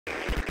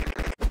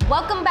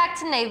Welcome back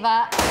to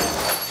NAYVA.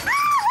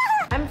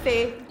 I'm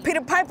Faith.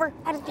 Peter Piper.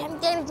 I'm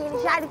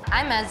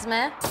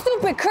Esme.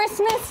 Stupid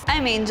Christmas.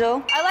 I'm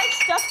Angel. I like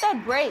stuff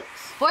that breaks.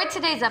 For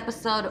today's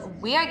episode,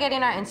 we are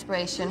getting our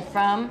inspiration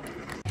from...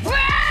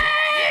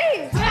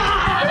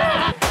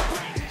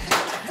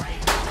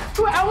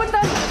 I want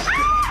that.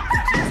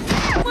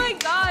 Oh my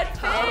God,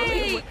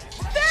 Faith!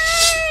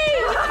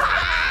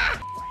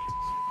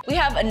 We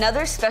have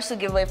another special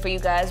giveaway for you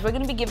guys. We're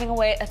gonna be giving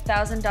away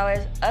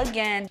 $1,000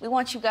 again. We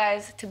want you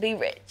guys to be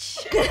rich.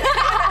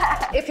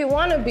 If you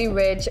want to be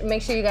rich,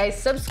 make sure you guys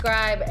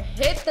subscribe,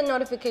 hit the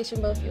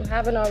notification bell if you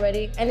haven't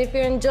already. And if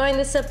you're enjoying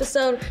this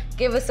episode,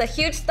 give us a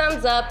huge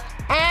thumbs up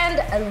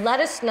and let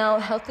us know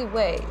healthy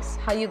ways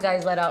how you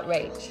guys let out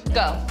rage.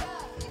 Go.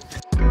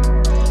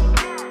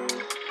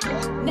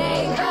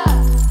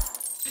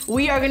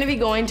 We are gonna be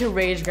going to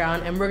Rage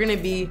Ground and we're gonna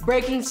be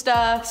breaking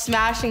stuff,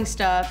 smashing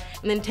stuff,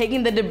 and then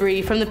taking the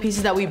debris from the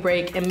pieces that we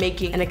break and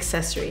making an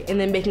accessory, and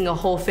then making a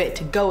whole fit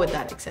to go with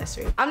that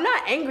accessory. I'm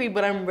not angry,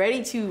 but I'm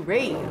ready to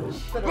rage.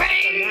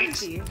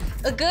 Rage!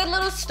 A good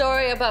little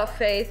story about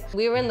Faith.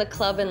 We were in the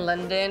club in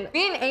London.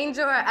 Me and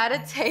Angel are at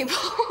a table.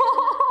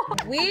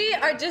 We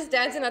are just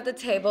dancing at the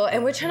table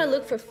and we're trying to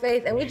look for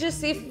Faith, and we just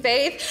see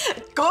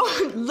Faith go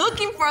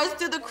looking for us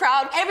through the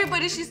crowd.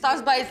 Everybody she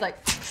stops by is like,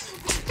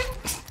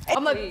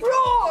 I'm like,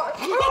 roar,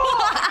 roar.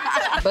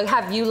 But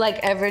have you like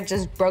ever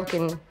just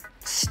broken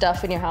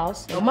stuff in your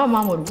house? Oh, my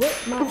mom would whip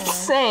my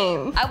ass.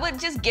 Same. I would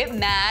just get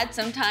mad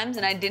sometimes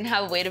and I didn't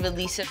have a way to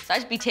release it. So I'd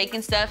just be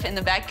taking stuff in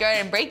the backyard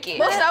and break it.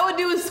 Most I would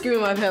do is scream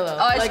my pillow.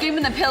 Oh, I'd scream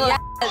in the pillow. Yeah.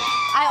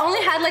 I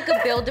only had like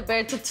a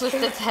Build-A-Bear to twist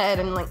its head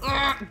and like,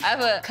 I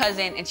have a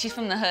cousin and she's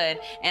from the hood,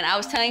 and I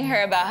was telling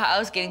her about how I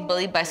was getting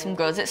bullied by some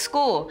girls at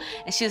school.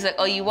 And she was like,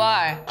 oh, you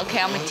are? Okay,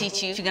 I'm gonna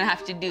teach you what you're gonna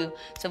have to do.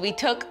 So we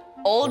took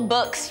old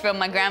books from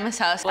my grandma's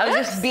house. What? I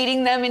was just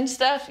beating them and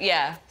stuff.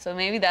 Yeah, so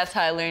maybe that's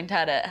how I learned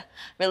how to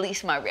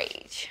release my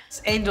rage.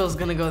 Angel's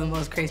gonna go the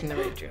most crazy in the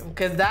rage room,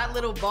 because that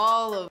little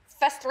ball of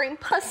festering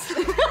pus.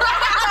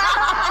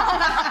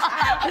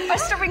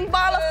 Festering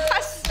ball of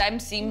pus. I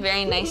seem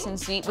very nice and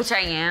sweet, which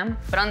I am,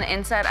 but on the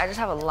inside, I just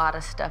have a lot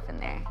of stuff in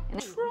there.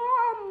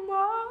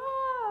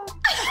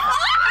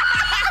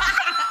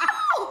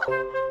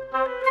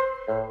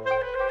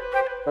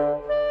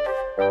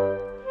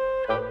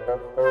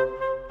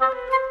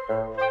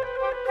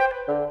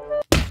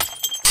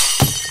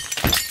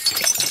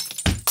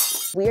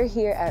 We are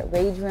here at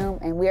Rage Room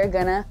and we are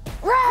gonna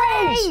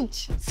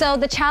rage! So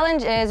the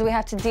challenge is we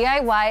have to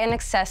DIY an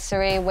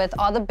accessory with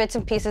all the bits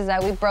and pieces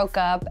that we broke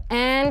up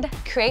and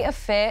create a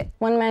fit.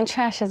 One man's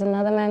trash is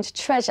another man's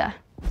treasure.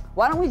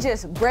 Why don't we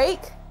just break,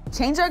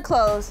 change our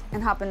clothes,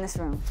 and hop in this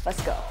room?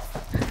 Let's go.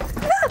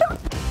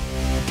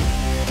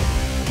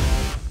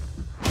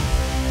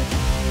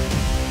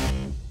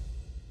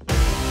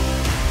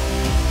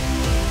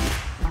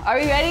 Are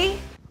we ready?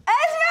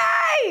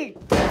 Esme!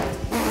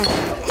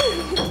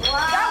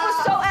 That was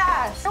so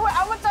ass.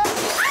 I'm with them.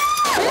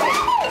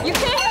 You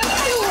can't have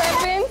two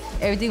weapons.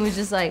 Everything was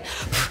just like,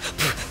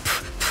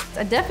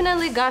 I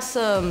definitely got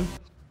some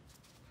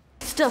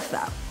stuff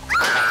out.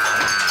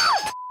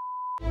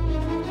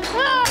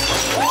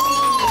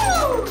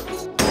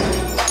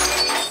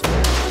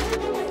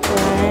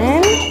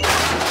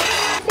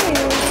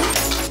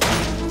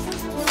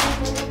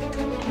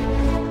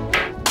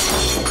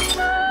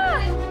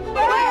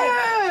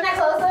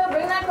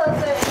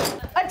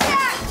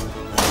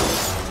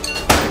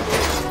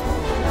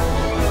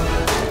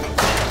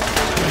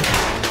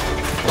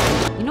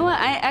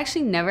 I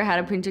actually never had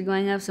a printer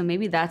growing up, so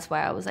maybe that's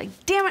why I was like,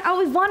 damn it, I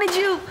always wanted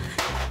you.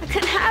 I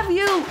couldn't have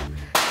you.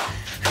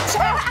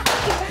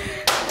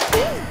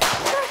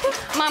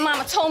 My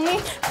mama told me,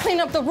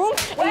 clean up the room,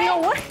 and you know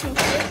what?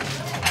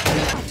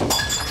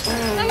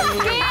 I'm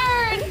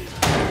scared.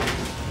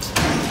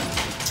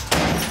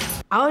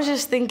 I was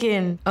just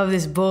thinking of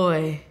this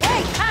boy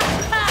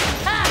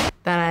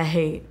that I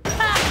hate.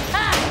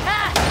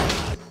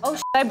 Oh,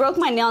 I broke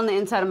my nail on the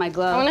inside of my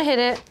glove. I wanna hit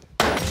it.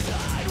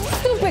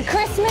 Stupid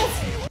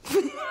Christmas.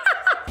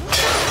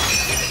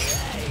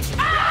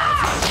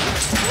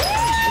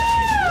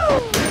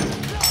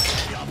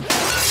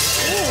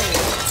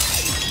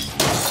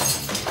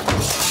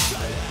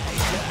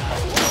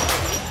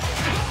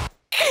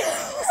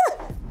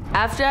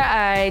 After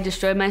I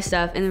destroyed my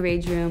stuff in the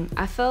rage room,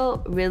 I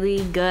felt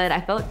really good.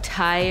 I felt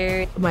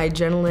tired. My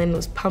adrenaline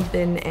was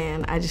pumping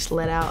and I just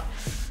let out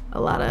a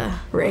lot of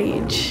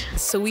rage.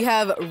 So we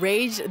have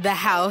raged the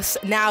house.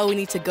 Now we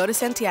need to go to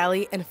Santee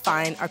Alley and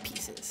find our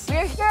pieces.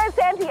 We're here at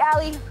Santee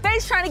Alley.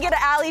 Faye's trying to get an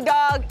alley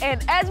dog,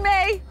 and Esme.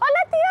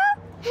 Hola, tia.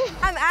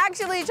 I'm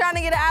actually trying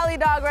to get an alley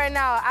dog right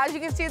now. As you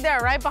can see, they're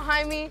right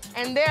behind me,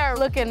 and they're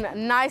looking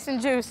nice and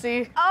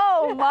juicy.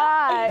 Oh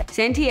my.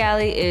 Santee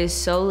Alley is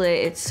so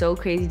lit. It's so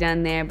crazy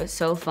down there, but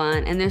so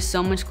fun. And there's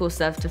so much cool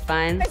stuff to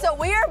find. So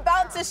we are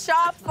about to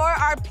shop for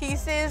our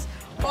pieces,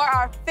 for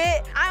our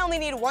fit. I only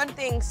need one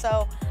thing,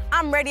 so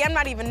I'm ready. I'm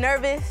not even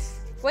nervous.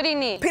 What do you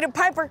need? Peter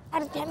Piper.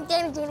 I'm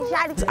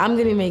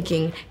gonna be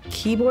making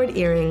keyboard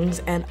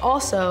earrings and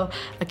also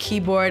a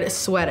keyboard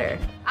sweater.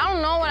 I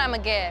don't know what I'm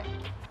gonna get.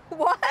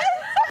 What?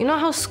 You know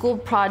how school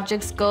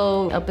projects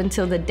go up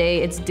until the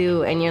day it's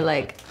due and you're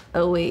like,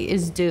 oh wait,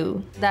 it's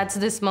due. That's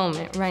this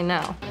moment right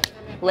now.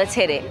 Let's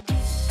hit it.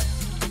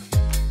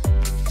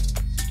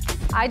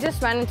 I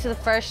just ran into the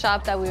first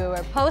shop that we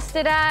were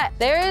posted at.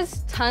 There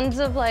is tons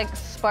of like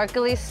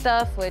sparkly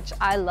stuff, which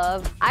I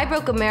love. I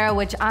broke a mirror,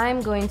 which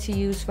I'm going to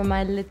use for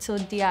my little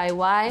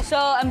DIY. So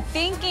I'm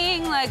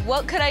thinking, like,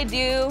 what could I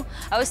do?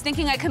 I was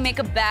thinking I could make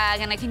a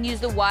bag and I can use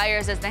the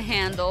wires as the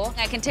handle.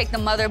 I can take the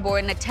motherboard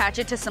and attach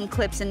it to some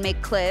clips and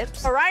make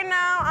clips. So right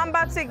now, I'm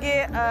about to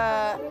get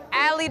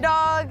alley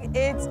dog.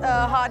 It's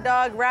a hot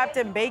dog wrapped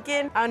in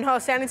bacon. I don't know how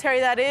sanitary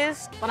that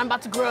is, but I'm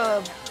about to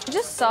grub. I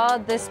just saw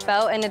this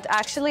belt and it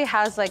actually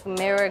has like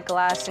mirror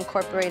glass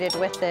incorporated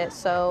with it.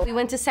 So we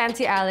went to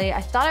Santee Alley.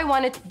 I thought I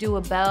wanted to do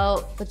a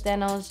belt, but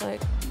then I was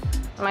like,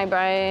 my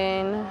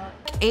brain.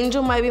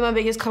 Angel might be my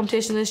biggest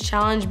competition in this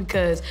challenge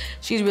because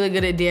she's really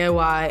good at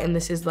DIY and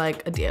this is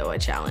like a DIY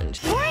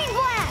challenge. Okay,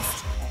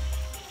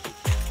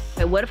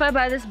 what if I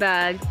buy this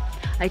bag,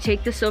 I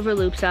take the silver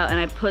loops out and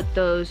I put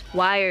those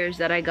wires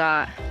that I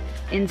got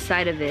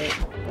inside of it.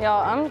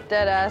 Y'all, I'm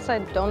dead ass. I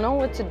don't know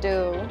what to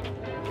do,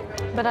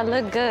 but I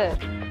look good.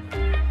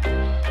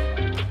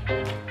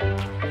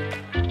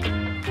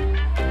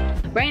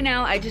 Right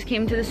now, I just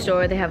came to the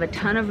store. They have a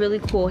ton of really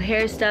cool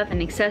hair stuff and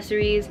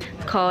accessories.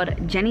 It's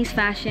called Jenny's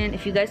Fashion.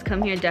 If you guys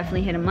come here,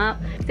 definitely hit them up.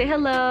 Say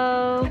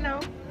hello. Hello.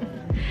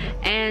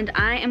 And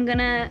I am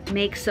gonna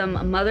make some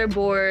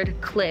motherboard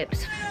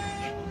clips.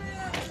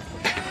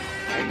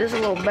 There's a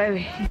little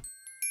baby.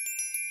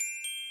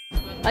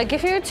 Like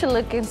if you were to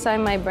look inside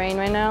my brain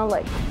right now,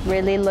 like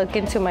really look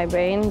into my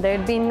brain,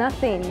 there'd be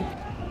nothing.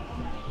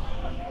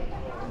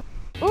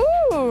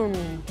 Ooh,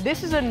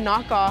 this is a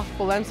knockoff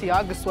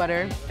Balenciaga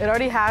sweater. It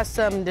already has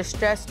some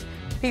distressed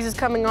pieces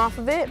coming off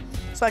of it,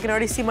 so I can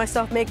already see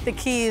myself make the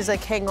keys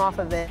like hang off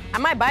of it. I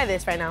might buy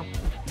this right now.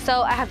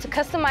 So I have to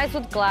customize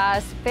with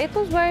glass. Faith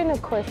was wearing a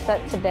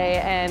corset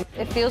today and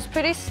it feels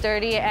pretty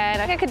sturdy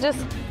and I could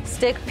just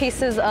stick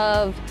pieces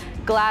of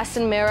glass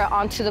and mirror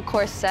onto the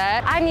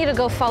corset. I need to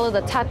go follow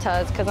the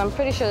tatas because I'm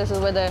pretty sure this is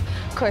where the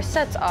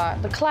corsets are.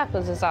 The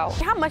clappers is out.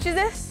 How much is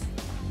this?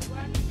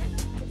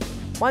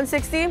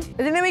 160?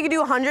 Isn't it we could do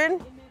 100?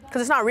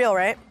 Because it's not real,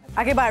 right?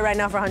 I could buy it right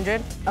now for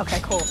 100. Okay,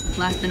 cool.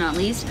 Last but not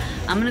least,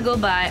 I'm gonna go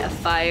buy a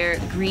fire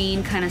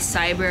green kind of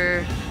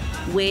cyber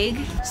wig.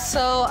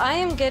 So I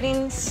am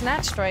getting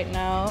snatched right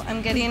now.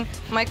 I'm getting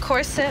my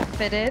corset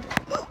fitted.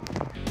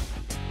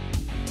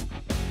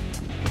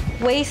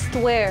 Waist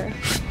wear.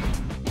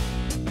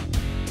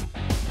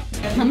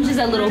 Comes is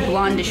that little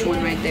blondish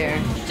one right there.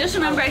 Just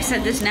remember I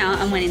said this now,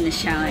 I'm winning this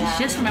challenge.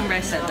 Just remember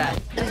I said that.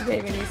 This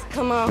baby needs to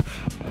come off.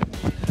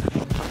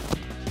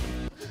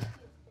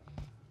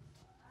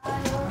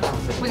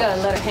 We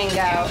gotta let her hang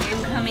out.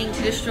 I'm coming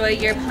to destroy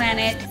your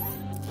planet.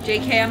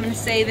 JK, I'm gonna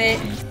save it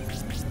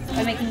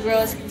by making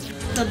girls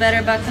feel better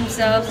about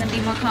themselves and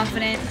be more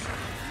confident.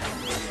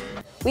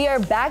 We are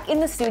back in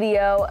the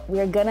studio. We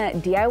are gonna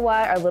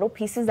DIY our little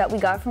pieces that we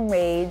got from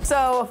Rage.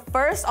 So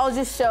first, I'll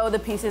just show the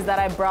pieces that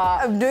I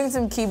brought. I'm doing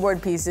some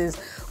keyboard pieces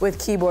with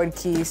keyboard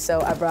keys.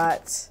 So I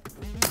brought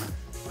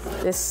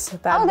this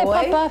bad boy. Oh,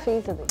 they pop off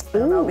easily.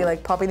 I'll be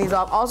like popping these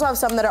off. Also have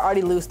some that are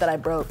already loose that I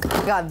broke.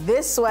 I got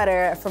this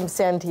sweater from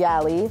Santee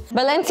Alley.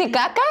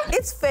 Balenciaga?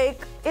 It's fake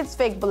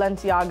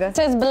Balenciaga. It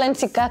says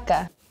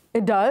Balenciaga.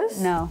 It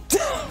does? No.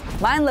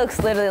 Mine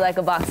looks literally like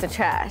a box of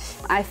trash.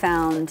 I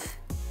found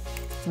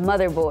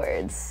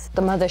motherboards.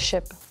 The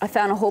mothership. I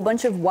found a whole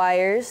bunch of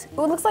wires.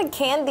 Ooh, it looks like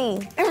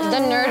candy. The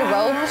nerd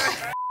ropes.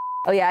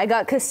 Oh yeah, I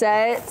got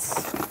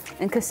cassettes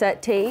and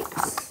cassette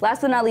tapes.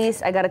 Last but not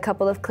least, I got a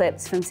couple of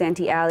clips from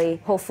Santee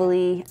Alley.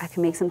 Hopefully, I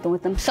can make something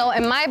with them. So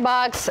in my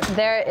box,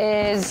 there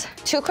is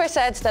 2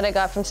 corsets that I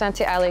got from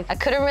Santee Alley. I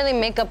couldn't really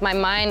make up my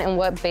mind on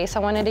what base I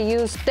wanted to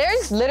use.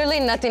 There's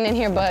literally nothing in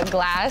here but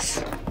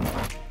glass.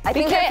 I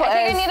think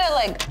I need to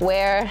like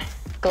wear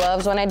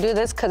gloves when I do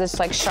this because it's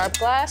like sharp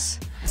glass.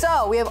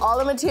 So we have all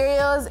the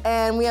materials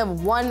and we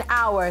have 1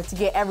 hour to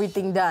get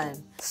everything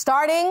done.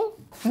 Starting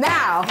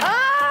now.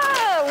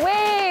 Ah,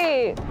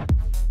 wait.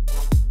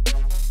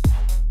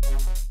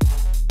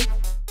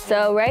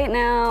 So right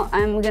now,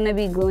 I'm gonna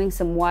be gluing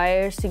some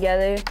wires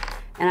together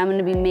and I'm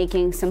gonna be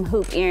making some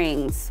hoop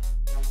earrings.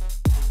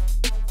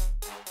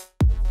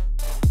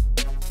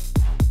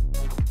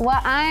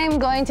 What I'm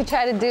going to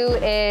try to do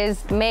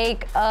is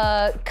make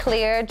a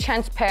clear,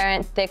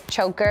 transparent, thick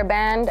choker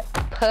band,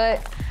 put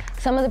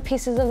some of the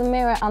pieces of the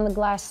mirror on the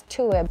glass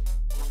to it.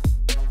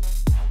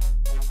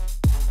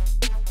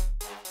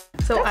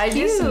 So I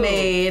just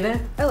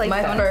made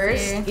my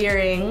first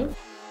earring.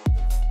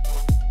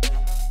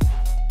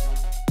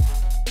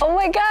 Oh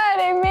my God,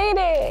 I made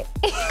it.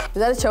 Is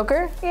that a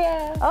choker?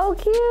 Yeah. Oh,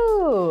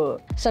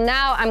 cute. So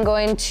now I'm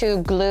going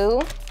to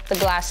glue the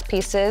glass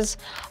pieces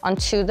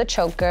onto the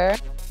choker.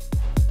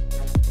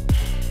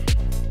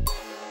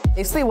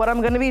 Basically what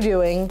I'm gonna be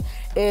doing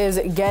is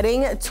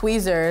getting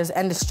tweezers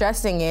and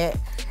distressing it,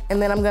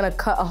 and then I'm gonna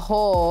cut a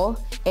hole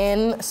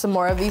in some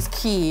more of these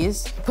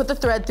keys, put the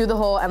thread through the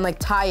hole and like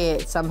tie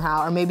it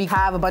somehow, or maybe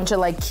have a bunch of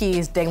like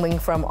keys dangling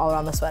from all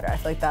around the sweater. I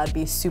feel like that would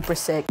be super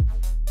sick.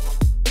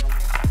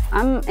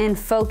 I'm in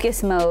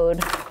focus mode,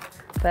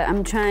 but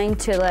I'm trying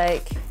to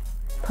like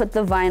put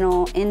the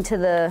vinyl into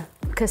the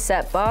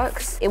cassette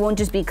box. It won't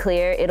just be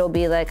clear, it'll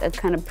be like a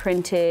kind of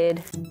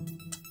printed.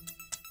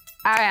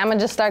 All right, I'm gonna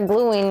just start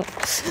gluing.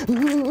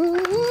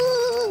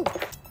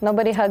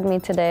 Nobody hugged me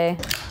today.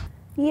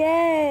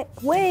 Yeah,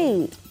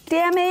 wait,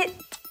 damn it.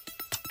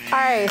 All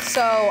right,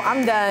 so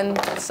I'm done,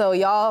 so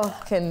y'all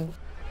can.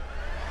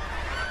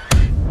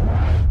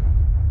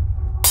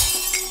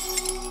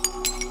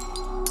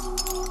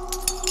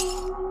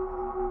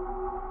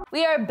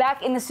 We are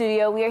back in the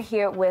studio. We are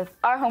here with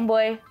our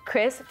homeboy,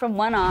 Chris from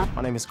One Off.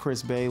 My name is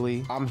Chris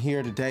Bailey. I'm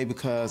here today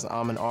because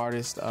I'm an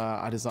artist.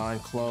 I design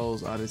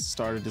clothes. I just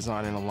started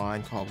designing a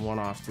line called One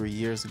Off 3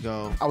 years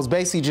ago. I was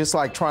basically just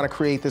like trying to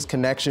create this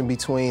connection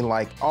between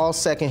like all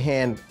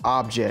secondhand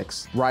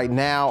objects. Right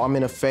now, I'm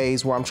in a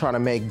phase where I'm trying to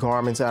make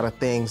garments out of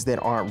things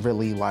that aren't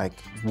really like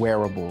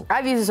wearable.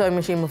 I've used a sewing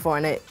machine before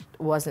and it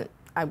wasn't,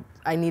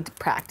 I need to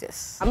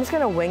practice. I'm just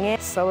gonna wing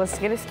it, so let's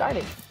get it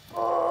started.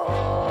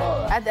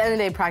 At the end of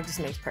the day, practice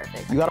makes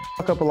perfect. You gotta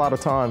fuck up a lot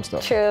of times though.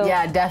 True.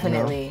 Yeah,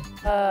 definitely.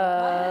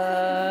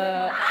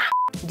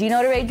 Do you know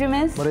what a rage room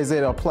is? But is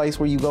it a place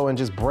where you go and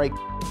just break,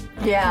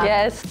 Yeah.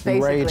 Yes. Basically.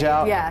 rage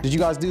out? Yeah. Did you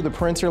guys do the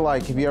printer?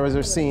 Like, have you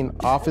ever seen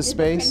Office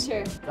Space?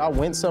 I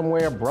went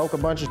somewhere, broke a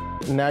bunch of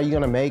and now you're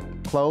gonna make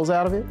clothes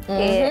out of it?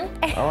 Yeah.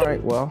 All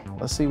right, well,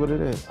 let's see what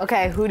it is.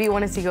 Okay, who do you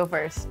want to see go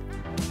first?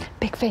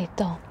 Big faith,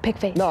 though. Big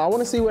faith. No, I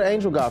wanna see what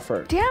Angel got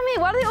first. Damn it,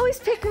 why do they always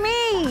pick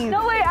me?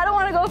 No way, I don't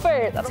want to go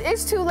first.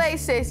 It's too late,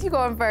 sis. You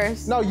going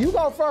first. No, you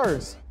go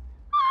first.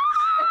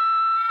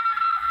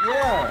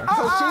 Yeah,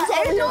 so she's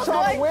over here Angel's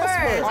trying to going whisper.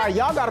 first. All right,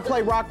 y'all gotta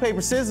play rock, paper,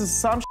 scissors,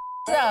 some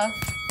Yeah.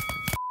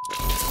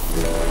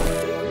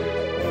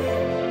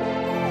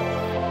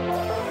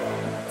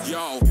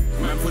 Yo,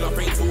 man, pull up,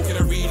 ain't talking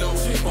a reload.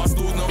 Bust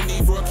those, no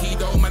need for a key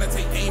though. Man, I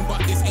take aim, but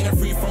this ain't a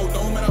free throw.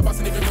 No, man, I'm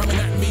busting if you're coming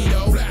at me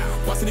though.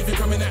 Busting if you're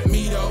coming at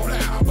me though.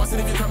 Busting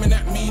if you're coming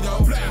at me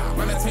though.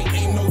 Man, I take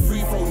aim, no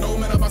free throw. No,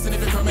 man, I'm busting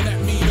if you're coming at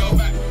me though.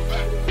 Man,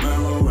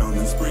 roll around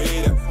and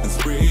spray that, and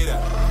spray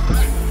that.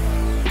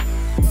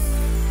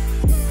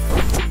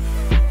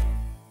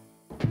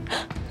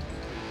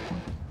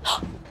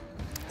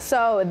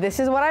 So this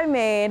is what I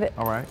made.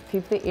 All right.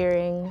 Peep the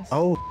earrings.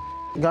 Oh,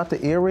 you got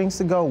the earrings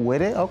to go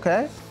with it?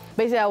 Okay.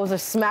 Basically, I was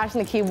just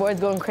smashing the keyboards,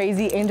 going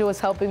crazy. Angel was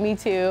helping me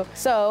too.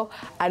 So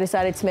I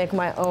decided to make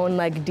my own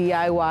like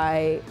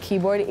DIY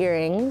keyboard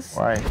earrings.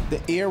 All right. The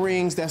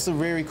earrings, that's a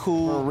very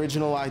cool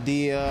original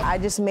idea. I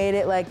just made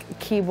it like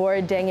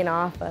keyboard dangling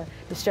off a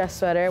distressed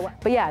sweater.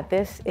 But yeah,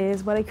 this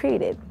is what I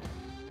created.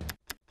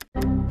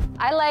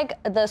 I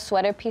like the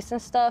sweater piece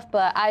and stuff,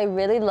 but I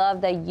really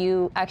love that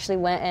you actually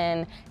went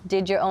and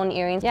did your own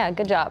earrings. Yeah,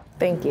 good job.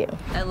 Thank you.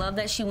 I love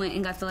that she went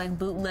and got the like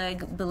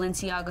bootleg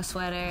Balenciaga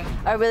sweater.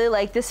 I really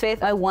like this,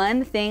 Faith.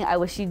 One thing I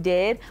wish you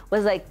did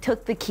was like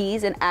took the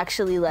keys and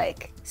actually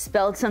like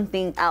spelled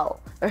something out.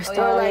 Or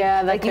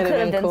like you could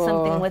have done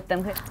something with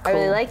them. I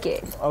really like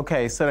it.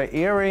 Okay, so the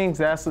earrings,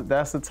 that's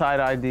a tight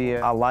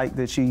idea. I like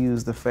that you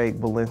used the fake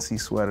Balenci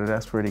sweater.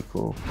 That's pretty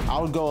cool. I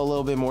would go a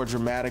little bit more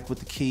dramatic with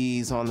the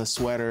keys on the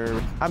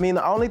sweater. I mean,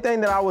 the only thing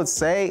that I would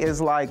say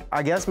is like,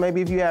 I guess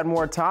maybe if you had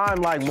more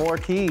time, like more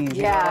keys.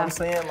 You know what I'm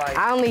saying? Like,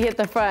 I only hit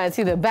the front.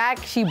 See the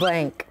back, she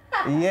blank.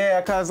 yeah,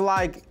 cause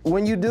like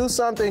when you do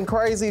something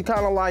crazy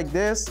kind of like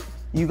this,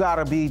 you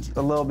gotta be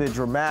a little bit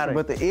dramatic.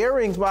 But the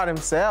earrings by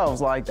themselves,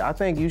 like, I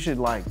think you should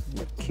like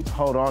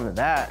hold on to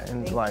that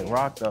and like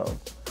rock those.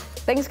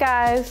 Thanks,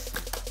 guys.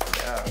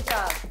 Yeah. Good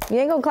job. You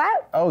ain't gonna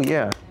clap? Oh,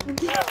 yeah.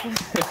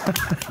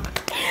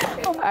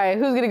 All right,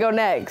 who's gonna go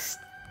next?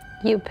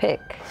 You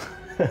pick.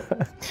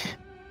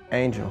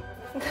 Angel.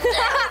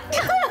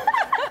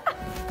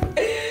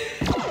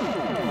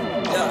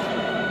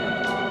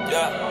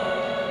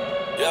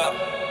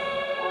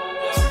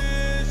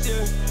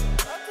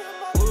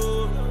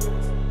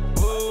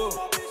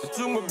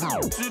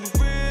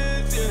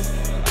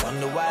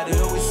 Wonder why they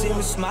always see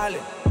me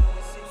smiling.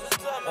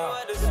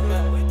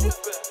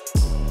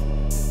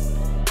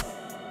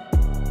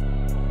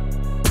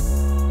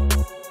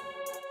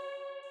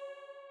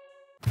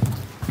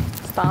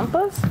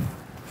 Stampas?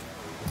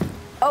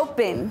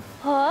 Open.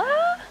 Huh?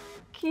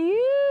 Cute.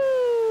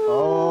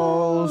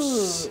 Oh,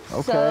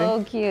 okay.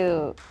 So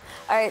cute.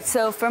 All right,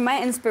 so for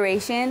my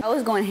inspiration, I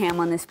was going ham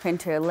on this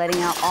printer, letting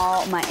out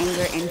all my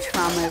anger and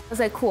trauma. I was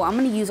like, cool, I'm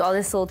gonna use all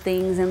these little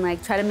things and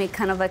like try to make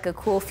kind of like a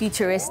cool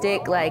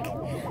futuristic, like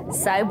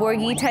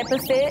cyborgy type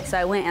of fit. So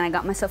I went and I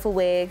got myself a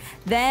wig.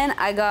 Then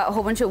I got a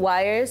whole bunch of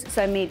wires.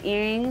 So I made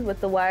earrings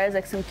with the wires,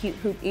 like some cute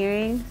hoop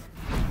earrings.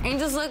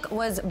 Angel's look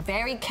was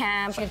very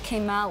camp. She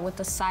came out with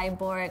the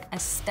cyborg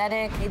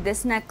aesthetic. Made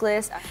this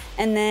necklace,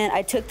 and then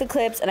I took the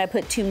clips and I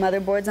put 2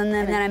 motherboards on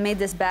them, and then I made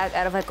this bag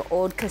out of like an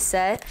old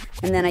cassette,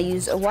 and then I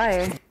used a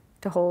wire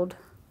to hold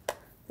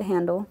the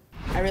handle.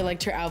 I really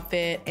liked her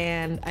outfit,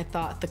 and I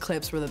thought the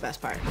clips were the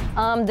best part.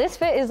 This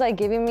fit is like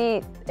giving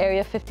me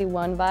Area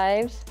 51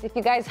 vibes. If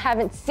you guys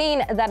haven't seen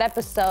that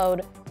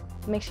episode,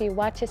 make sure you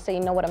watch it so you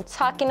know what I'm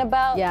talking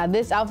about. Yeah,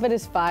 this outfit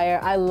is fire.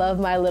 I love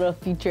my little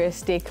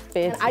futuristic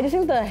fits. I just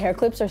think the hair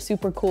clips are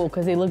super cool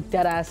because they look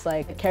dead ass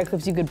like hair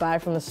clips you could buy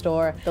from the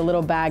store. The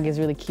little bag is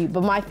really cute,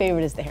 but my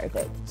favorite is the hair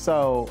clip.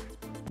 So,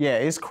 yeah,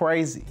 it's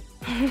crazy.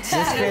 This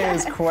fit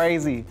is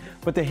crazy.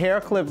 But the hair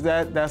clips,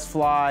 that's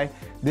fly.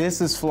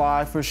 This is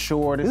fly for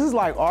sure. This is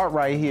like art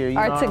right here, you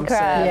know what I'm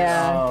saying?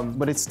 Yeah.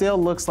 But it still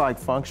looks like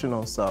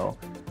functional, so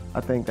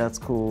I think that's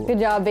cool. Good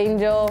job,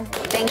 Angel.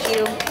 Thank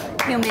you,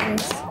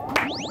 humans.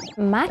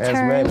 My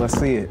turn. Esme, let's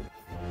see it.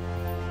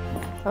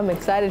 I'm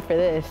excited for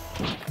this.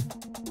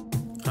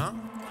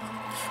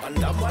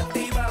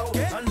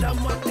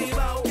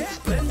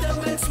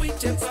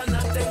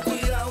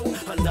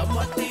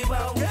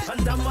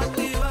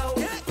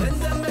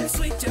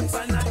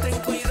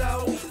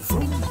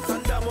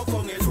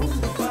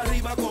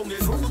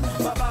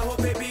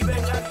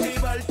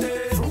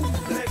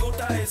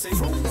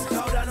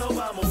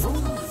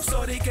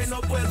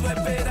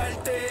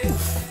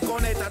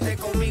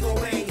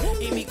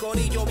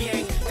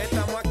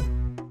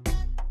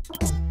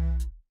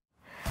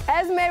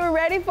 Esme, we're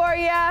ready for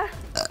ya.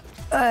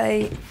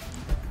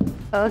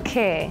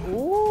 Okay.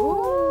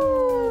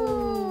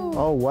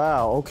 Oh,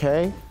 wow,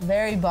 okay.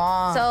 Very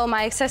bomb. So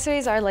my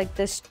accessories are like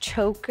this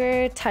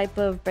choker type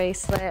of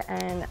bracelet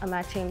and a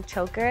matching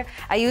choker.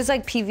 I use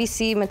like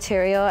PVC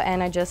material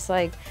and I just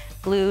like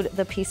glued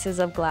the pieces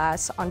of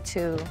glass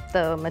onto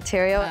the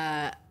material.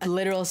 A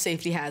literal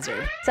safety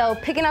hazard. So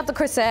picking out the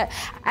corset,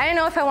 I didn't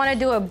know if I want to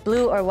do a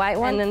blue or white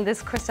one, and then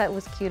this corset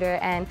was cuter,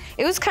 and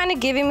it was kind of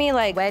giving me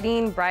like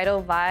wedding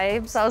bridal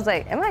vibes. So I was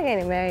like, am I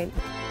getting married?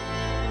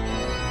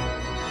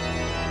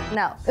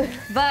 No,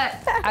 but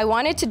I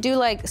wanted to do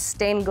like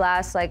stained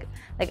glass, like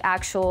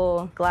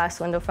actual glass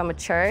window from a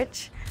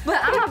church. But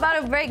I'm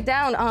about to break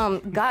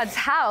down God's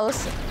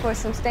house for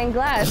some stained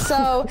glass.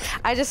 So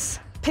I just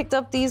picked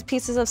up these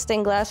pieces of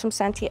stained glass from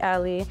Santee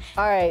Alley.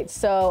 All right,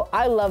 so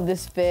I love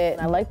this fit.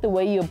 I like the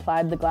way you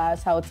applied the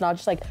glass, how it's not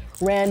just like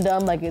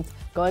random, like it's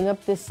going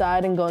up this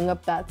side and going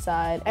up that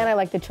side. And I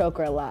like the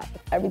choker a lot.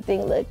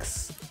 Everything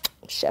looks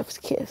chef's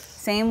kiss.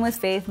 Same with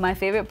Faith. My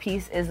favorite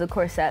piece is the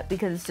corset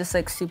because it's just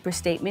like super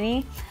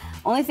statement-y.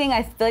 Only thing,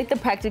 I feel like the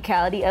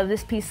practicality of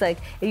this piece, like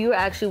if you were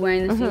actually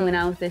wearing this and you went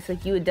out with this,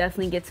 like you would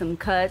definitely get some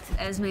cuts.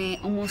 Esme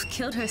almost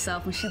killed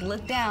herself when she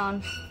looked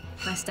down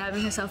by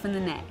stabbing herself in the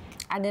neck.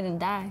 I didn't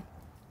die.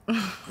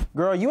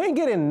 Girl, you ain't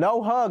getting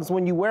no hugs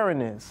when you wearing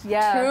this.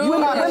 Yeah. You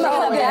not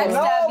hugging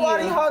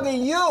nobody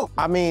hugging you.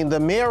 I mean,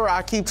 the mirror,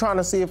 I keep trying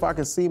to see if I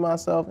can see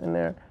myself in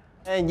there.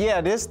 And yeah,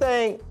 this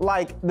thing,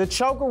 like the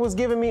choker was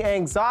giving me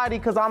anxiety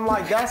because I'm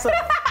like, that's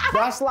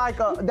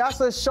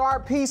a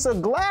sharp piece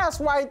of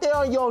glass right there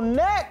on your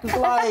neck.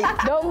 Like,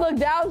 don't look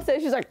down, so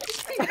she's like,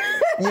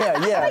 yeah.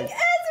 Like,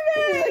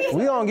 Esme!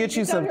 We gonna get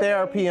you some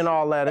therapy and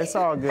all that. It's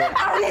all good.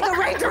 I don't need the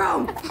break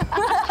room.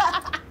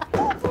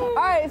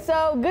 All right,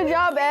 so good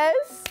job,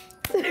 Ez.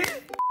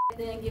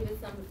 Then give it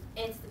some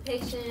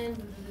anticipation,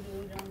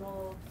 drum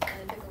roll,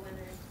 and pick a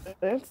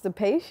winner.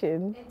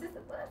 Anticipation?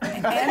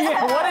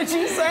 What did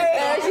you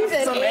say? She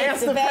said some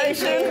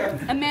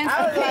anticipation.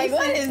 I was like,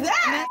 what is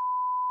that?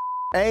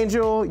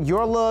 Angel,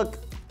 your look,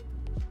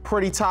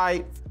 pretty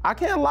tight. I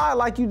can't lie,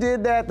 like you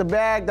did that, the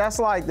bag, that's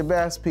like the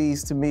best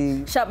piece to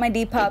me. Shop my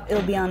Depop,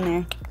 it'll be on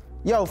there.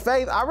 Yo,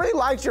 Faith, I really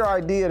liked your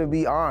idea, to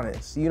be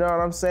honest. You know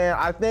what I'm saying?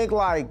 I think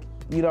like,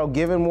 you know,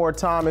 given more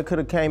time, it could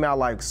have came out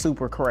like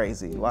super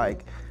crazy.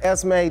 Like,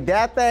 Esme,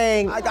 that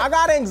thing, I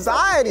got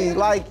anxiety.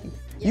 Like,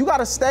 you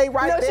gotta stay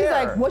right there. She's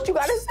like, what you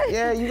gotta say?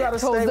 Yeah, you gotta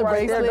stay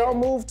right there. Don't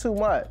move too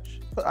much.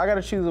 I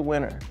gotta choose a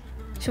winner.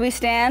 Should we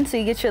stand so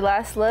you get your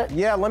last look?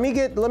 Yeah, let me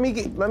get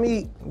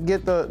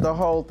the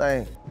whole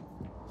thing.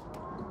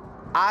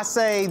 I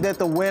say that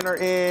the winner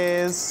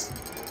is.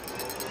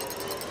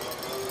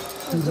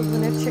 Who's the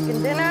winner?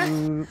 Chicken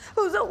dinner?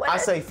 Who's the winner? I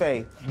say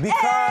Faith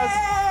because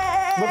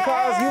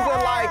you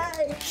can like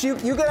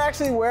you can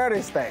actually wear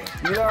this thing.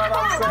 You know what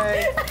I'm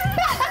saying?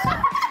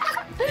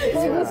 Wait,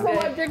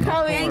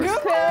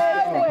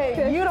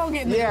 you don't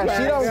get no hugs.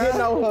 She don't get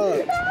no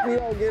hugs. She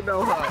don't get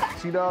no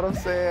hugs. You know what I'm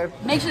saying?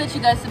 Make sure that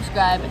you guys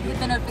subscribe and hit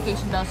the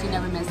notification bell so you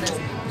never miss us.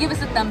 Give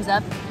us a thumbs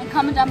up and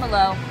comment down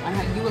below on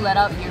how you will let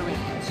out your rage.